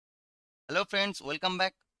Hello friends, welcome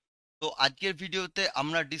back. তো আজকের ভিডিওতে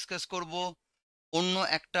আমরা ডিসকাস করব অন্য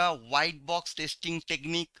একটা হোয়াইট বক্স টেস্টিং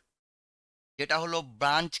টেকনিক, যেটা হলো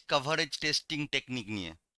ব্রাঞ্চ কভারেজ টেস্টিং টেকনিক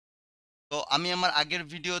নিয়ে। তো আমি আমার আগের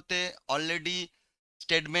ভিডিওতে already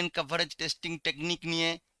statement coverage testing technique নিয়ে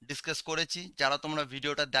ডিসকাস করেছি। যারা তোমরা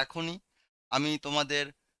ভিডিওটা দেখোনি, আমি তোমাদের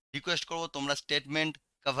রিকোয়েস্ট করব তোমরা স্টেটমেন্ট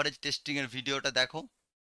কভারেজ টেস্টিং এর ভিডিওটা দেখো।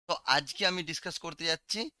 তো আজকে আমি ডিসকাস করতে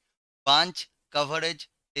যাচ্ছি ব্রাঞ্চ কভারেজ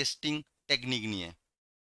টেস্টিং টেকনিক নিয়ে।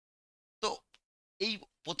 তো এই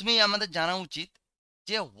প্রথমেই আমাদের জানা উচিত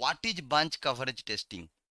যে what is bunch coverage testing.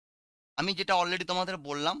 আমি যেটা অলরেডি তোমাদের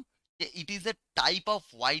বললাম যে it is a type off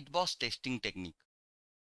white box testing technique.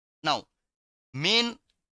 Now, main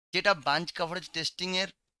যেটা বাঞ্চ কভারেজ টেস্টিং এর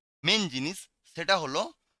মেন জিনিস, সেটা হলো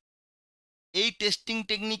এই টেস্টিং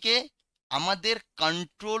টেকনিকে আমাদের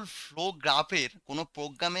কন্ট্রোল ফ্লো গ্রাফের, কোনো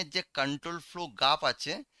প্রোগ্রামের যে কন্ট্রোল ফ্লো গ্রাফ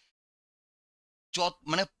আছে,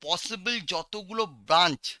 মানে পসিবল যতগুলো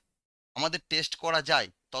ব্রাঞ্চ আমাদের টেস্ট করা যায়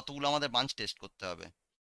ততগুলো আমাদের ব্রাঞ্চ টেস্ট করতে হবে।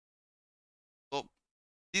 তো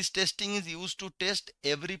this testing is used to test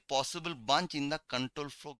every possible bunch in the control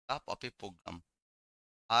flow graph of a program.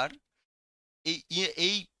 আর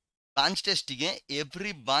এই branch testing A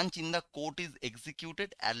every bunch in the code is executed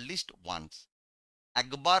at least once.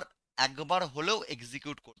 একবার একবার হলেও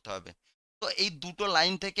execute করতে হবে। তো এই দুটো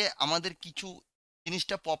line থেকে আমাদের কিছু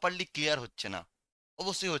জিনিসটা প্রপারলি ক্লিয়ার হচ্ছে না,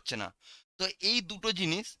 অবশ্যই হচ্ছে না। তো এই দুটো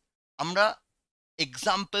জিনিস আমরা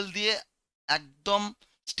এক্সাম্পল দিয়ে একদম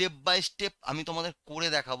স্টেপ বাই স্টেপ আমি তোমাদের করে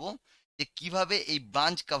দেখাবো যে কিভাবে এই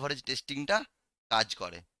ব্রাঞ্চ কভারেজ টেস্টিংটা কাজ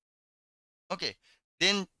করে। ওকে,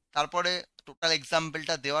 দেন তারপরে টোটাল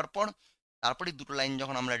এক্সাম্পলটা দেওয়ার পর তারপরে দুটো লাইন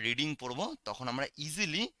যখন আমরা রিডিং পড়বো, তখন আমরা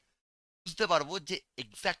ইজিলি বুঝতে পারবো যে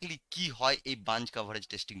এক্স্যাক্টলি কি হয় এই ব্রাঞ্চ কভারেজ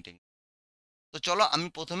টেস্টিং টেকনিক। তো চলো আমি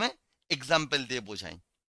প্রথমে এক্সাম্পল দিয়ে বোঝাই।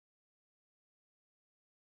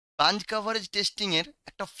 ব্রাঞ্চ কভারেজ টেস্টিং এর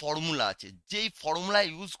একটা ফর্মুলা আছে, যেই ফর্মুলা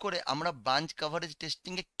ইউজ করে আমরা ব্রাঞ্চ কভারেজ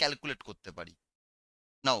টেস্টিং এ ক্যালকুলেট করতে পারি।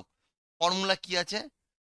 নাও, ফর্মুলা কি আছে?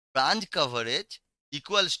 Branch coverage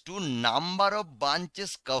equals to number of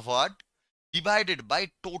branches covered divided by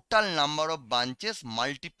total number of branches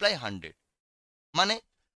multiply 100। মানে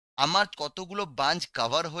আমার কতগুলো ব্রাঞ্চ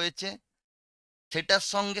কভার হয়েছে সেটার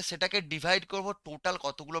সঙ্গে সেটাকে ডিভাইড করব টোটাল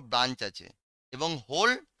কতগুলো ব্রাঞ্চ আছে, এবং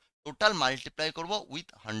হোল টোটাল মাল্টিপ্লাই করব উইথ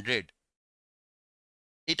 100।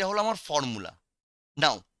 এটা হলো আমার ফর্মুলা।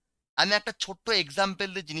 নাও, আমি একটা ছোট্ট এক্সাম্পল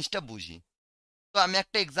দিয়ে জিনিসটা বুঝি। তো আমি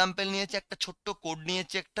একটা এক্সাম্পল নিয়েছি, একটা ছোট্ট কোড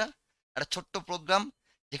নিয়েছি, একটা ছোট্ট প্রোগ্রাম,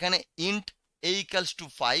 যেখানে int a equals two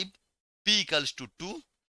 5, b equals two 2।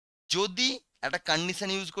 যদি একটা কন্ডিশন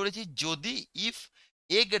ইউজ করেছি, যদি if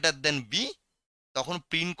a greater than b, তখন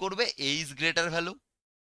প্রিন্ট করবে a ইজ গ্রেটার ভ্যালু,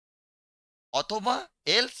 অথবা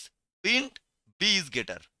else print b is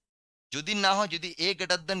greater. যদি না হয়, যদি a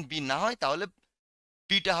গ্রেটার দেন b না হয়, তাহলে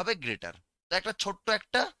bটা হবে গ্রেটার। তো একটা ছোট্ট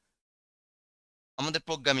একটা আমাদের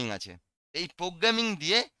প্রোগ্রামিং আছে। এই প্রোগ্রামিং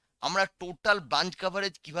দিয়ে আমরা টোটাল ব্রাঞ্চ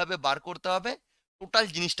কভারেজ কিভাবে বার করতে হবে, টোটাল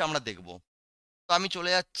জিনিসটা আমরা দেখব। তো আমি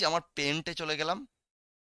চলে যাচ্ছি, আমার পেন্টে চলে গেলাম।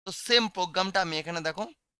 তো সেম প্রোগ্রামটা আমি এখানে দেখো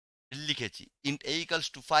লিখেছি, int a equals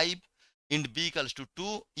two 5, int b equals two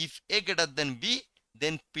 2, if a greater than b,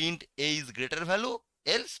 then print a is greater value,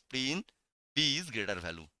 else print b is greater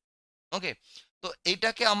value. ওকে, তো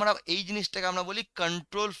এইটাকে আমরা, এই জিনিসটাকে আমরা বলি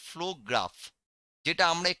কন্ট্রোল ফ্লো গ্রাফ, যেটা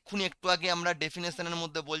আমরা এক্ষুনি একটু আগে আমরা ডেফিনেশনের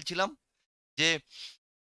মধ্যে বলছিলাম যে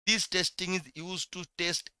this testing is used to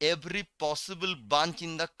test every possible branch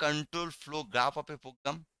in the control flow graph of a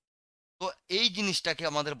program. তো এই জিনিসটাকে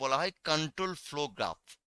আমাদের বলা হয় কন্ট্রোল ফ্লো গ্রাফ।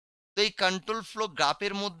 তো এই কন্ট্রোল ফ্লো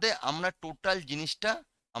গ্রাফের মধ্যে আমরা টোটাল জিনিসটা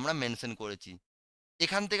আমরা মেনশন করেছি।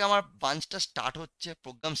 এখান থেকে আমার ব্রাঞ্চটা স্টার্ট হচ্ছে,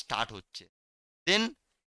 প্রোগ্রাম স্টার্ট হচ্ছে। দেন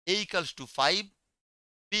a equals two 5,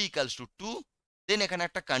 b equals two 2। দেন এখানে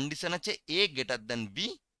একটা কন্ডিশন আছে a গ্রেটার দেন b।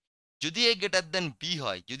 যদি a গ্রেটার দেন b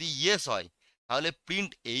হয়, যদি ইয়েস হয়, তাহলে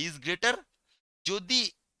প্রিন্ট a ইজ গ্রেটার। যদি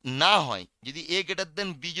না হয়, যদি a গ্রেটার দেন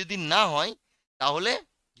b যদি না হয়, তাহলে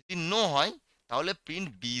যদি নো হয়, তাহলে প্রিন্ট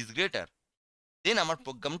b ইজ গ্রেটার। দেন আমার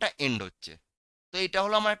প্রোগ্রামটা এন্ড হচ্ছে। তো এটা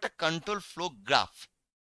হলো আমার একটা কন্ট্রোল ফ্লো গ্রাফ।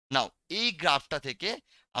 নাও, এই গ্রাফটা থেকে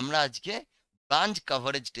আমরা আজকে ব্রাঞ্চ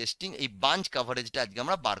কভারেজ টেস্টিং, এই ব্রাঞ্চ কভারেজটা আজকে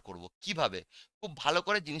আমরা বার করব কিভাবে। খুব ভালো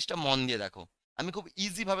করে জিনিসটা মন দিয়ে দেখো, আমি খুব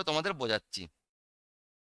ইজি ভাবে তোমাদের বোঝাচ্ছি।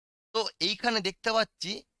 তো এইখানে দেখতে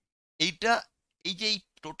পাচ্ছি এইটা, এই যে এই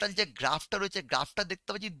টোটাল যে গ্রাফটা রয়েছে, গ্রাফটা দেখতে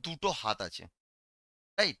পাচ্ছি দুটো হাত আছে,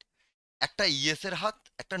 রাইট? একটা ইয়েস এর হাত,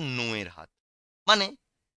 একটা নো এর হাত। মানে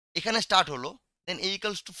এখানে স্টার্ট হলো, দেন a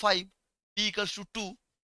equals two 5, b equals two 2,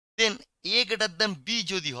 then a greater than b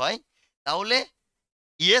যদি হয়, তাহলে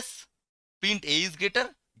yes print a is greater.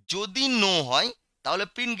 যদি নো হয়, তাহলে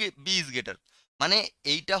প্রিন্ট b ইজ গ্রেটার। মানে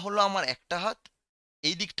এইটা হলো আমার একটা হাত,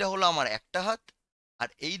 এই দিকটা হলো আমার একটা হাত, আর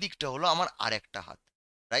এই দিকটা হলো আমার আর একটা হাত,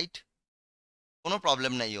 রাইট? কোনো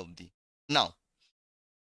প্রবলেম নাই অবধি। নাও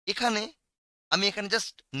এখানে আমি এখানে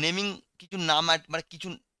জাস্ট নেমিং কিছু নাম অ্যাড, মানে কিছু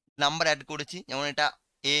নাম্বার অ্যাড করেছি, যেমন এটা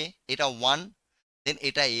এ, এটা 1, দেন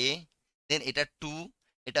এটা এ, দেন এটা 2,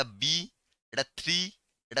 এটা বি, এটা 3,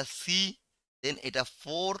 এটা সি, দেন এটা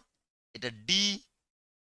 4, এটা D,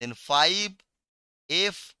 then 5,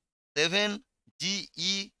 F, 7, G,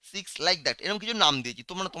 E, 6, like that. এরকম কিছু নাম দিয়েছি,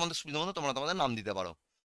 তোমরা তোমাদের সুবিধা মতো তোমরা তোমাদের নাম দিতে পারো,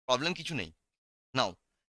 প্রবলেম কিছু নেই। নাও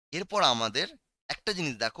এরপর আমাদের একটা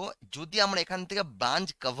জিনিস দেখো, যদি আমরা এখান থেকে ব্রাঞ্চ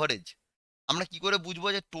কভারেজ, আমরা কি করে বুঝবো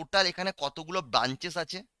যে টোটাল এখানে কতগুলো ব্রাঞ্চেস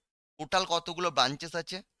আছে? টোটাল কতগুলো ব্রাঞ্চেস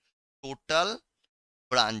আছে? টোটাল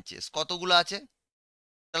ব্রাঞ্চেস কতগুলো আছে?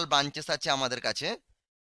 টোটাল ব্রাঞ্চেস আছে আমাদের কাছে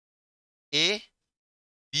এ,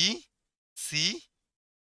 বি, সি,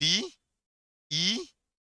 ডি, ই,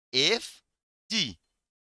 এফ, জি।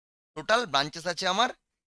 টোটাল ব্রাঞ্চেস আছে আমার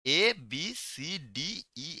এ, বি, সি, ডি,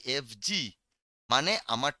 ই, এফ, জি। মানে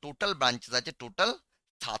আমার টোটাল ব্রাঞ্চেস আছে total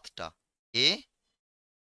 7টা। A,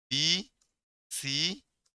 B, C,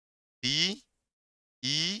 D,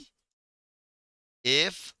 E,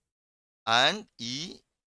 F and E,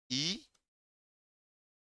 E,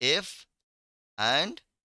 F and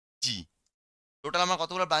G. Total আমার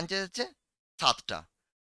কতগুলো ব্রাঞ্চেস আছে? 7টা।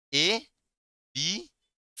 এ, বি,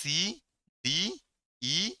 সি, ডি,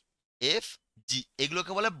 ই, এফ, জি,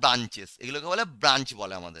 এগুলোকে বলে ব্রাঞ্চেস, এগুলোকে বলে ব্রাঞ্চ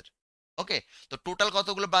বলে আমাদের। ওকে, তো টোটাল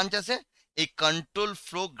কতগুলো ব্রাঞ্চ আছে? এই কন্ট্রোল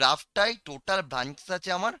ফ্লো গ্রাফটাই টোটাল ব্রাঞ্চেস আছে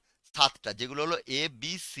আমার 7টা, যেগুলো হলো এ,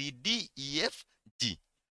 বি, সি, ডি, ই, এফ, জি।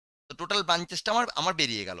 তো টোটাল ব্রাঞ্চেসটা আমার আমার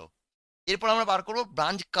বেরিয়ে গেল। এরপর আমরা বার করবো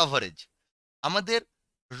ব্রাঞ্চ কভারেজ। আমাদের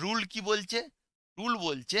রুল কি বলছে? রুল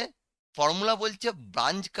বলছে, ফর্মুলা বলছে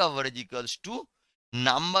branch coverage equals to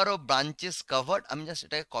number of branches covered. আমি জাস্ট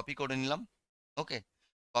এটাকে কপি করে নিলাম। ওকে,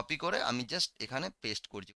 কপি করে আমি জাস্ট এখানে পেস্ট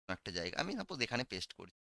করছি কোনো একটা জায়গা, আমি সাপোজ এখানে পেস্ট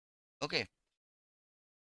করছি। ওকে,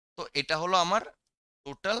 তো এটা হলো আমার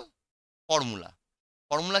টোটাল ফর্মুলা।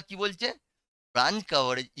 ফর্মুলা কি বলছে? Branch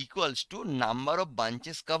coverage equals to number of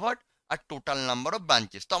branches covered R total number of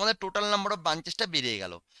branches. তো আমাদের টোটাল নাম্বার অফ ব্রাঞ্চেসটা বেরিয়ে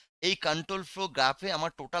গেল। এই কন্ট্রোল ফ্লো গ্রাফে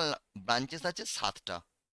আমার টোটাল ব্রাঞ্চেস আছে 7টা।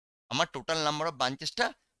 আমার টোটাল নাম্বার অফ ব্রাঞ্চেসটা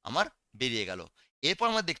আমার বেরিয়ে গেল। এরপর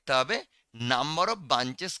আমার দেখতে হবে নাম্বার অফ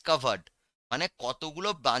ব্রাঞ্চেস কভার্ড, মানে কতগুলো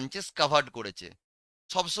ব্রাঞ্চেস কভার্ড করেছে।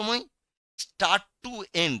 সবসময় start two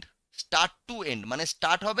and, start two and মানে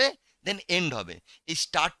স্টার্ট হবে দেন এন্ড হবে, এই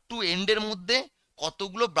স্টার্ট টু এন্ডের মধ্যে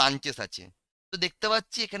কতগুলো ব্রাঞ্চেস আছে। তো দেখতে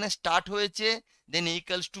পাচ্ছি এখানে স্টার্ট হয়েছে, দেন এ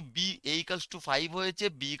ইকালস টু বি, এ ইকালস টু 5 হয়েছে,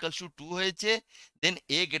 বি ইকালস টু 2 হয়েছে, দেন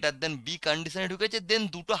এ গ্রেটার দেন বি কন্ডিশনে ঢুকেছে, দেন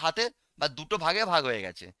দুটো হাতে বা দুটো ভাগে ভাগ হয়ে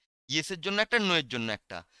গেছে, ইয়েসের জন্য একটা, নো এর জন্য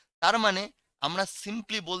একটা। তার মানে আমরা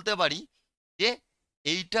সিম্পলি বলতে পারি যে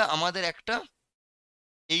এইটা আমাদের একটা,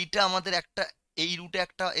 এইটা আমাদের একটা, এই রুটে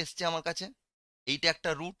একটা এসছে আমার কাছে, এইটা একটা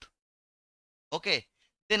রুট। ওকে,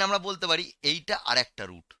 দেন আমরা বলতে পারি এইটা আর একটা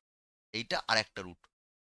রুট, এইটা আর একটা রুট,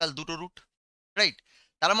 তাহলে দুটো রুট, রাইট?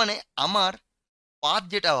 তার মানে আমার পাথ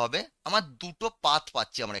যেটা হবে, আমার দুটো পাথ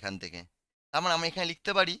পাচ্ছি আমরা এখান থেকে। তার মানে আমরা এখানে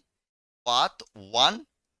লিখতে পারি পাথ ওয়ান।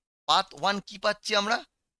 পাথ ওয়ান কি পাচ্ছি আমরা?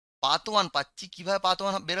 পাথ ওয়ান পাচ্ছি কিভাবে? পাথ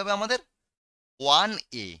ওয়ান বেরোবে আমাদের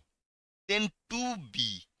 1A, দেন 2B,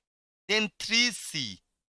 দেন 3C,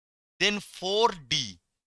 দেন 4D,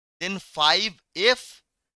 দেন 5F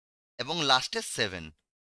এবং লাস্টে 7।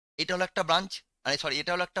 এটা হলো একটা ব্রাঞ্চ, মানে সরি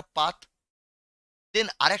এটা হলো একটা পাথ। দেন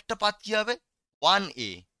আরেকটা পাথ কি হবে? 1A,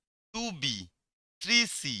 2B,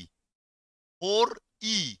 3C,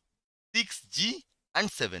 4E, 6G and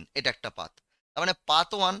 7, এটা একটা পাথ। তার মানে পাথ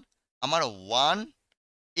ওয়ান আমার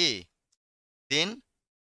 1A, দেন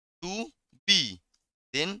 2B,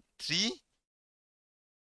 দেন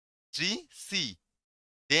 3C,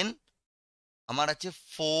 দেন আমার আছে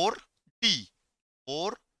 4D,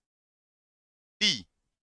 4D,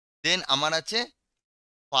 দেন আমার আছে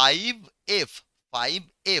 5F,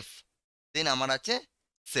 5F, দেন আমার আছে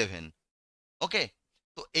 7। ওকে,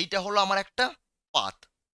 তো এইটা হলো আমার একটা পাথ।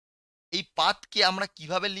 এই পাথকে আমরা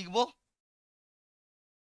কিভাবে লিখব?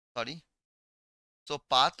 Sorry, so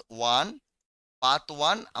path one, path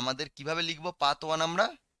one আমাদের কিভাবে লিখব? পাথ ওয়ান আমরা,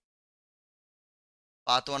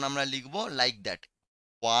 পাথ ওয়ান আমরা লিখব like that,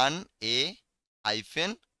 1A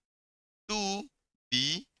hyphen 2B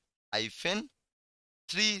hyphen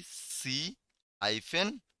 3C hyphen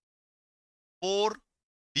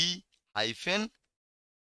 4D hyphen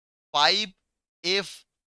 5F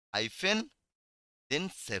hyphen দেন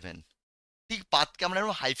 7। ঠিক পাথকে আমরা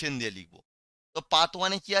এরকম হাইফেন দিয়ে লিখবো। তো পাথ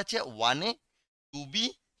ওয়ানে কি আছে? 1A, 2B,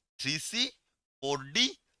 3C, 4D,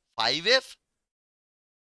 5F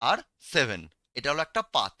আর 7। এটা হলো একটা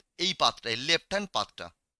পাথ। এই পাথটা, লেফট হ্যান্ড পাথটা।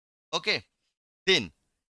 ওকে, দেন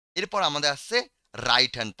এরপর আমাদের আসছে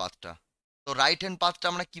রাইট হ্যান্ড পাথটা। তো রাইট হ্যান্ড পাথটা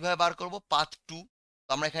আমরা কিভাবে বার করব? Path to. তো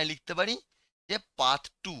আমরা এখানে লিখতে পারি যে পাথ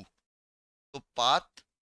টু। তো পাথ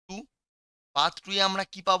টু, পাথ টু এ আমরা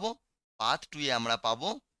কি পাবো? পাথ টু এ আমরা পাবো,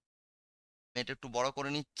 এটা একটু বড় করে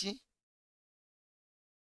নিচ্ছি,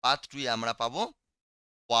 পাথ টু এ আমরা পাবো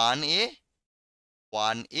 1a,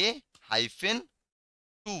 1a hyphen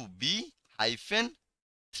 2b hyphen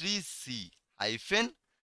 3c hyphen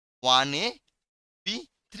 1a b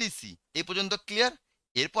 3c। এই পর্যন্ত ক্লিয়ার?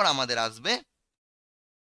 এরপর আমাদের আসবে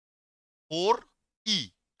 4e,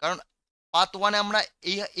 কারণ পাথ ওয়ানে আমরা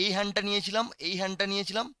এই এই হ্যান্ডটা নিয়েছিলাম, এই হ্যান্ডটা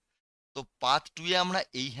নিয়েছিলাম। তো পাথ টু এ আমরা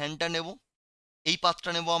এই হ্যান্ডটা নেব, এই পাথটা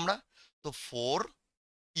নেব আমরা। তো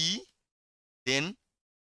 4e, then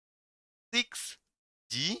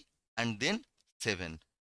 6g and then 7।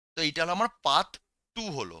 তো এইটা হলো আমার পাথ টু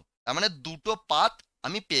হলো। তার মানে দুটো পাথ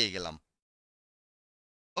আমি পেয়ে গেলাম।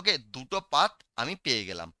 ওকে, দুটো পাথ আমি পেয়ে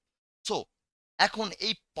গেলাম। সো এখন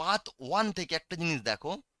এই পাথ ওয়ান থেকে একটা জিনিস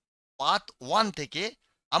দেখো, পাথ ওয়ান থেকে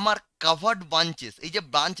আমার কাভার্ড ব্রাঞ্চেস, এই যে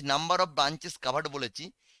branch number of branches covered বলেছি,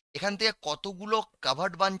 এখান থেকে কতগুলো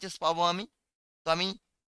কাভার্ড ব্রাঞ্চেস পাবো আমি? তো আমি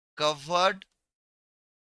covered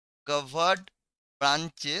covered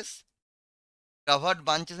branches covered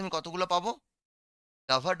branches আমি কতগুলো পাবো?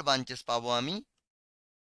 কাভার্ড ব্রাঞ্চেস পাবো আমি,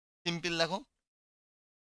 সিম্পল দেখো,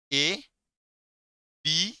 এ,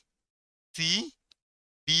 B, C,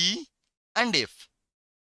 D and F.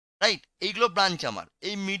 Right, এইগুলো ব্রাঞ্চ আমার,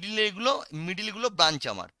 এই মিডিলগুলো ব্রাঞ্চ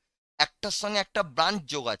আমার, একটার সঙ্গে একটা ব্রাঞ্চ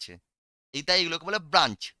যোগ আছে, এই তাই এগুলোকে বলে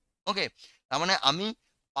ব্রাঞ্চ। ওকে, তার মানে আমি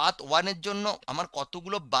পাথ ওয়ানের জন্য আমার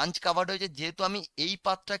কতগুলো ব্রাঞ্চ কাভার্ড হয়েছে, যেহেতু আমি এই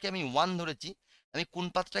পাথটাকে আমি ওয়ান ধরেছি। আমি কোন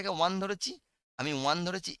পাথটাকে ওয়ান ধরেছি? আমি ওয়ান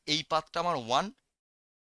ধরেছি, এই পাথটা আমার ওয়ান,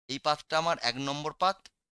 এই পাথটা আমার 1 নম্বর পাথ,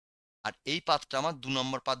 আর এই পাথটা আমার 2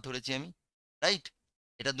 নম্বর পাথ ধরেছি আমি। রাইট,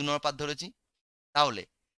 এটা 2 নম্বর পাথ ধরেছি। তাহলে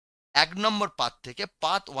 1 নম্বর পাথ থেকে,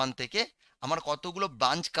 পাথ ওয়ান থেকে আমার কতগুলো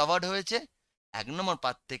ব্রাঞ্চ কাভার্ড হয়েছে? 1 নম্বর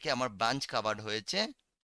পাথ থেকে আমার ব্রাঞ্চ কাভার্ড হয়েছে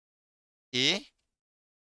এ,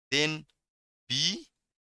 দেন B,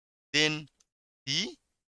 then C,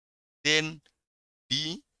 then B,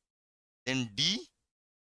 then D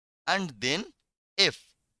and then F.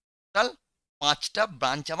 Total 5টা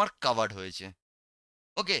ব্রাঞ্চ আমার কাভার্ড হয়েছে।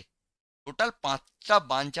 ওকে, টোটাল 5টা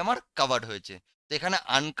ব্রাঞ্চ আমার কাভার্ড হয়েছে। তো এখানে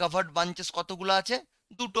আনকাভার্ড ব্রাঞ্চেস কতগুলো আছে?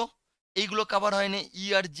 দুটো, এইগুলো কাভার হয়নি, ই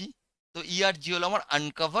আর জি। তো ই আর জি হলো আমার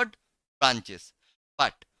আনকাভার্ড branches.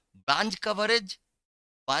 But branch coverage,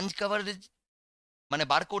 branch coverage মানে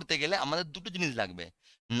বার করতে গেলে আমাদের দুটো জিনিস লাগবে,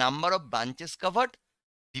 number of branches covered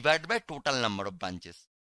divide by total number of branches.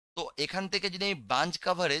 তো এখান থেকে যদি আমি ব্রাঞ্চ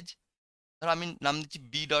কাভারেজ, ধরো আমি নাম দিচ্ছি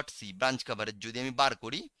B dot C, branch coverage যদি আমি বার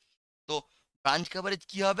করি, তো ব্রাঞ্চ কাভারেজ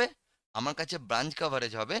কি হবে? আমার কাছে ব্রাঞ্চ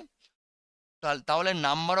কাভারেজ হবে, তাহলে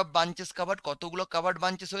নাম্বার অফ ব্রাঞ্চেস কাভার্ড, কতগুলো কাভার্ড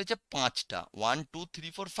ব্রাঞ্চেস হয়েছে? 5টা, 1 2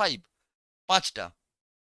 3 4 5, 5টা।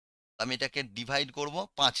 আমি এটাকে ডিভাইড করব,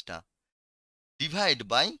 5টা ডিভাইড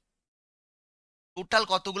বাই টোটাল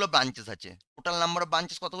কতগুলো ব্রাঞ্চেস আছে, টোটাল নাম্বার অফ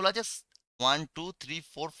ব্রাঞ্চেস কতগুলো আছে? 1 2 3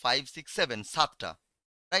 4 5 6 7, 7টা।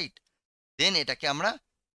 রাইট, দেন এটাকে আমরা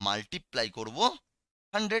মাল্টিপ্লাই করব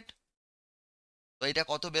 100। তো এটা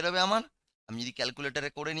কত বেরোবে আমার? আমি যদি ক্যালকুলেটারে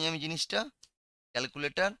করে নিই আমি জিনিসটা,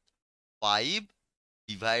 ক্যালকুলেটার, 5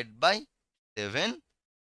 ডিভাইড বাই 7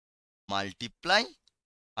 মাল্টিপ্লাই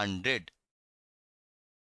 100।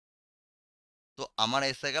 তো আমার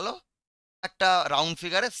এসে গেল একটা রাউন্ড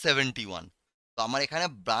ফিগারে 71। তো আমার এখানে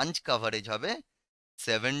ব্রাঞ্চ কাভারেজ হবে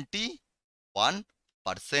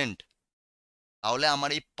 71%। তাহলে আমার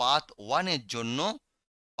এই পাথ ওয়ানের জন্য,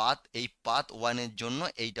 পাথ ওয়ানের জন্য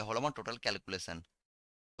এইটা হলো আমার টোটাল ক্যালকুলেশন।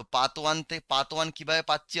 তো পাথ ওয়ান থেকে, পাথ ওয়ান কিভাবে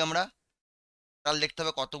পাচ্ছি আমরা? টোটাল দেখতে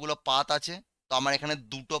হবে কতগুলো পাথ আছে। তো আমার এখানে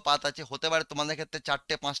দুটো পাথ আছে, হতে পারে তোমাদের ক্ষেত্রে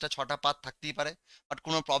 4টে 5টা 6টা পাথ থাকতেই পারে, বাট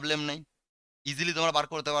কোনো প্রবলেম নেই, ইজিলি তোমরা বার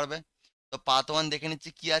করতে পারবে। তো পাথ ওয়ান দেখে নিচ্ছি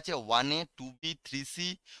কি আছে, 1a 2b 3c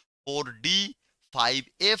 4d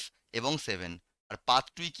 5f এবং 7। আর পাথ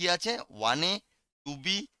টু কি আছে? 1a 2b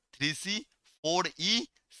 3c 4e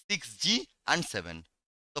 6g and 7।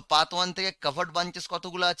 তো পাথ ওয়ান থেকে কাভার্ড ব্রাঞ্চেস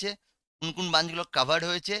কতগুলো আছে? কোন কোন ব্রাঞ্চগুলো কাভার্ড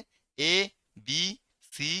হয়েছে? এ, B,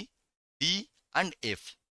 C, D and F.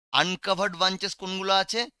 আনকাভার্ড branches কোনগুলো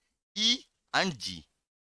আছে? E and G.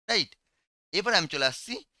 রাইট, এবার আমি চলে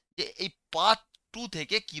আসছি যে এই পাথ টু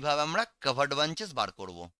থেকে কিভাবে আমরা কাভার্ড ব্রাঞ্চেস বার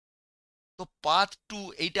করব। তো পাথ টু,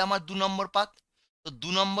 এইটা আমার 2 নম্বর পাথ। তো 2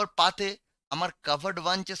 নম্বর পাথে আমার কাভার্ড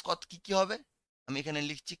ব্রাঞ্চেস কত কি কি হবে? আমি এখানে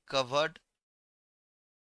লিখছি কাভার্ড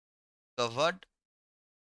কাভার্ড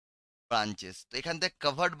ব্রাঞ্চেস। তো এখান থেকে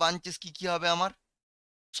কাভার্ড ব্রাঞ্চেস কি কি হবে আমার?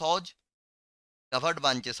 সহজ, কাভার্ড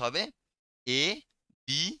ব্রাঞ্চেস হবে এ,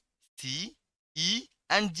 B, C E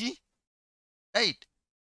and G, right?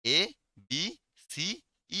 A B C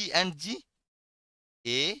E and G,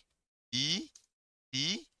 A B C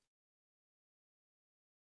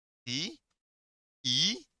C E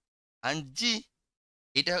and জি।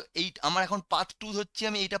 এটা এই আমার এখন পাথ 2 ধরছি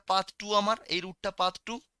আমি, এইটা পাথ 2, আমার এই রুটটা পাথ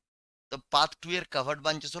 2। তো পাথ 2 এর কভার্ড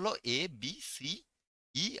ব্রাঞ্চেস হলো A B C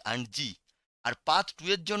E and G. R path 2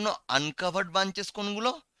 এর জন্য আনকভার্ড ব্রাঞ্চেস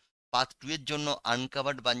কোনগুলো? পাথ 2 এর জন্য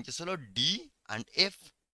আনকভার্ড ব্রাঞ্চেস হলো D and F.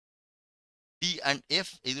 D and F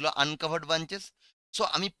এইগুলো আনকভার্ড ব্রাঞ্চেস। সো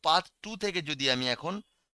আমি পাথ 2 থেকে যদি আমি এখন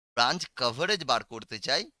ব্রাঞ্চ কভারেজ বার করতে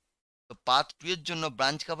চাই, তো পাথ 2 এর জন্য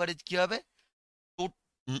ব্রাঞ্চ কভারেজ কি হবে?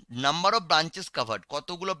 নাম্বার অফ ব্রাঞ্চেস কাভার্ড,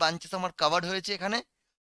 কতগুলো ব্রাঞ্চেস আমার কাভার্ড হয়েছে এখানে?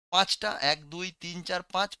 5টা, 1 2 3 4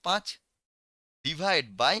 5, 5 divide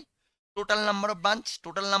by total number of branch.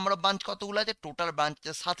 Total number of branch কতগুলো আছে? টোটাল ব্রাঞ্চ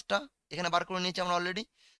আছে 7টা, এখানে বার করে নিয়েছি আমরা অলরেডি।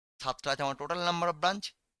 7টা আছে আমার total number of branch.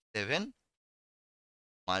 7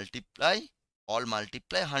 multiply all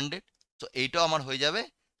multiply 100, তো এইটাও আমার হয়ে যাবে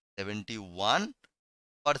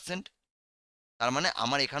 71%। তার মানে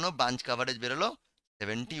আমার এখানেও ব্রাঞ্চ কাভারেজ বেরোলো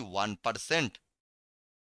 71%।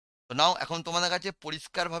 তো নাও এখন তোমাদের কাছে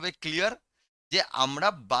পরিষ্কারভাবে ক্লিয়ার যে আমরা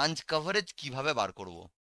ব্রাঞ্চ কভারেজ কিভাবে বার করব।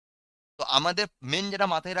 তো আমাদের মেন যেটা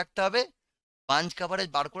মাথায় রাখতে হবে, ব্রাঞ্চ কভারেজ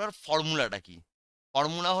বার করার ফর্মুলাটা কি?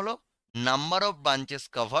 ফর্মুলা হলো নাম্বার অফ ব্রাঞ্চেস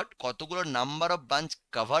কভার্ড, কতগুলো নাম্বার অফ ব্রাঞ্চ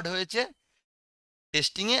কভার্ড হয়েছে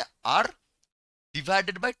testing A, R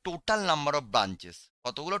divided by total number of branches,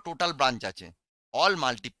 কতগুলো টোটাল ব্রাঞ্চ আছে, অল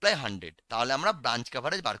মাল্টিপ্লাই 100। তাহলে আমরা ব্রাঞ্চ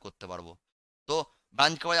কভারেজ বার করতে পারবো। তো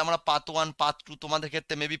ব্রাঞ্চ কভারেজ আমরা পাথ 1 পাথ 2, তোমাদের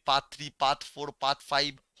ক্ষেত্রে মেবি পাথ 3 পাথ 4 পাথ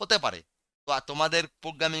 5 হতে পারে। তো আর তোমাদের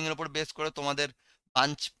প্রোগ্রামিং এর উপর বেস করে তোমাদের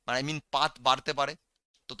ব্রাঞ্চ আই মিন পাথ বাড়তে পারে।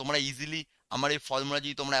 তো তোমরা ইজিলি আমার এই ফর্মুলা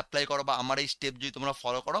যদি তোমরা অ্যাপ্লাই করো বা আমার এই স্টেপ যদি তোমরা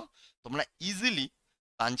ফলো করো, তোমরা ইজিলি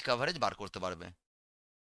ব্রাঞ্চ কভারেজ বার করতে পারবে।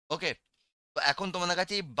 ওকে, তো এখন তোমাদের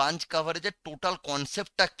কাছে এই ব্রাঞ্চ কভারেজের টোটাল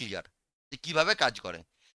কনসেপ্টটা ক্লিয়ার যে কিভাবে কাজ করে।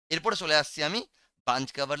 এরপরে চলে আসছি আমি ব্রাঞ্চ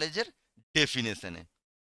কভারেজের ডেফিনেশনে।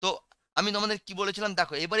 তো আমি তোমাদের কি বলেছিলাম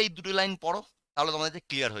দেখো, এবারে এই দুটো লাইন পড়ো, তাহলে তোমাদের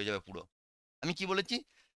ক্লিয়ার হয়ে যাবে পুরো। আমি কি বলেছি?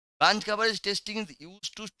 Branch coverage testing is use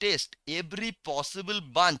to test every possible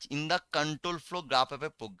branch in the control flow graph of A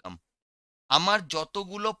programme. আমার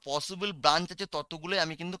যতগুলো পসিবল ব্রাঞ্চ আছে ততগুলোই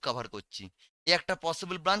আমি কিন্তু কভার করছি। এ একটা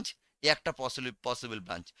পসিবল ব্রাঞ্চ, এ একটা পসিবল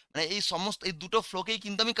ব্রাঞ্চ, মানে এই সমস্ত এই দুটো ফ্লোকেই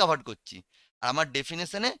কিন্তু আমি কভার করছি। আর আমার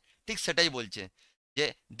ডেফিনেশনে ঠিক সেটাই বলছে যে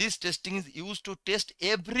this testing is use to test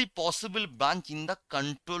every possible branch in the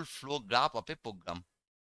control flow graph of A programme.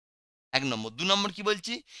 1 নম্বর। 2 নম্বর কি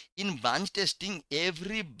বলছি? In branch testing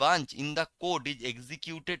every branch in the code is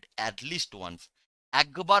executed at least once.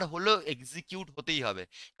 একবার হলেও এক্সিকিউট হতেই হবে,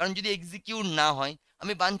 কারণ যদি execute না হয়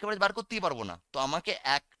আমি ব্রাঞ্চ কভারেজ বার করতেই পারবো না। তো আমাকে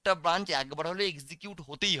একটা ব্রাঞ্চ একবার হলেও এক্সিকিউট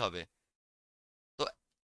হতেই হবে। তো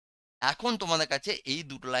এখন তোমাদের কাছে এই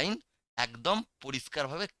দুটো লাইন একদম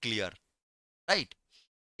পরিষ্কারভাবে ক্লিয়ার, রাইট?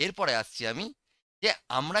 এরপরে আসছি আমি যে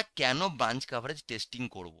আমরা কেন ব্রাঞ্চ কভারেজ টেস্টিং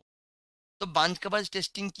করব। তো branch coverage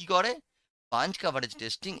testing কি করে? branch coverage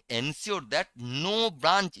testing ensure that no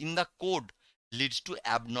branch in the code leads to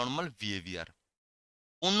abnormal behavior।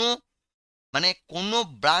 কোনো কোনো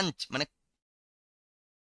ব্রাঞ্চ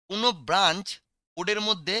কোনো ব্রাঞ্চ কোডের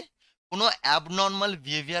মধ্যে কোনো অ্যাবনর্মাল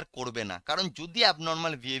বিহেভিয়ার করবে না, কারণ যদি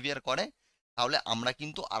অ্যাবনর্মাল বিহেভিয়ার করে তাহলে আমরা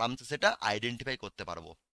কিন্তু আরামসে সেটা আইডেন্টিফাই করতে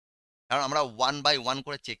পারবো, কারণ আমরা 1 বাই 1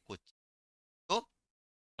 করে চেক করছি। তো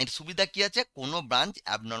এর সুবিধা কি আছে? কোনো ব্রাঞ্চ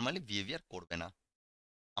অ্যাবনর্মালি বিহেভিয়ার করবে না,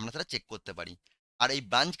 আমরা সেটা চেক করতে পারি। আর এই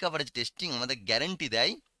ব্রাঞ্চ কভারেজ টেস্টিং আমাদের গ্যারেন্টি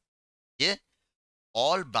দেয় যে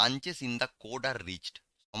all branches in the code R reached.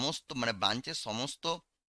 সমস্ত ব্রাঞ্চের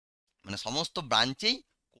সমস্ত ব্রাঞ্চেই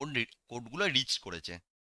কোডগুলো রিচ করেছে,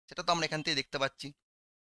 সেটা তো আমরা এখান থেকে দেখতে পাচ্ছি।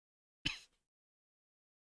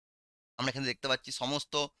 আমরা এখানে দেখতে পাচ্ছি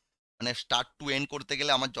সমস্ত স্টার্ট টু এন্ড করতে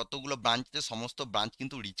গেলে আমার যতগুলো ব্রাঞ্চ আছে সমস্ত ব্রাঞ্চ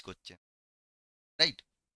কিন্তু রিচ করছে, রাইট?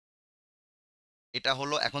 এটা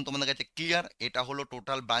হলো এখন তোমাদের কাছে ক্লিয়ার, এটা হলো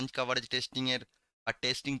টোটাল ব্রাঞ্চ কভারেজ টেস্টিং এর বা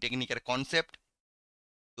টেস্টিং টেকনিকের কনসেপ্ট।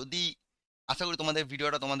 যদি আশা করি তোমাদের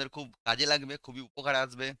ভিডিওটা তোমাদের খুব কাজে লাগবে, খুবই উপকার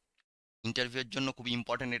আসবে, ইন্টারভিউয়ের জন্য খুবই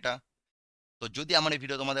ইম্পর্টেন্ট এটা। তো যদি আমার এই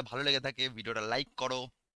ভিডিও তোমাদের ভালো লেগে থাকে, ভিডিওটা লাইক করো,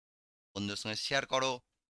 বন্ধুদের সঙ্গে শেয়ার করো,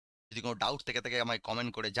 যদি কোনো ডাউট থেকে থাকে আমায়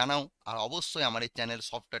কমেন্ট করে জানাও, আর অবশ্যই আমার এই চ্যানেল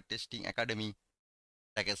সফটওয়্যার টেস্টিং একাডেমি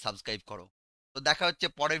তাকে সাবস্ক্রাইব করো। তো দেখা হচ্ছে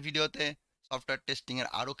পরের ভিডিওতে সফটওয়্যার টেস্টিং এর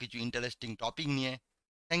আরো কিছু ইন্টারেস্টিং টপিক নিয়ে।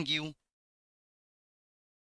 Thank you.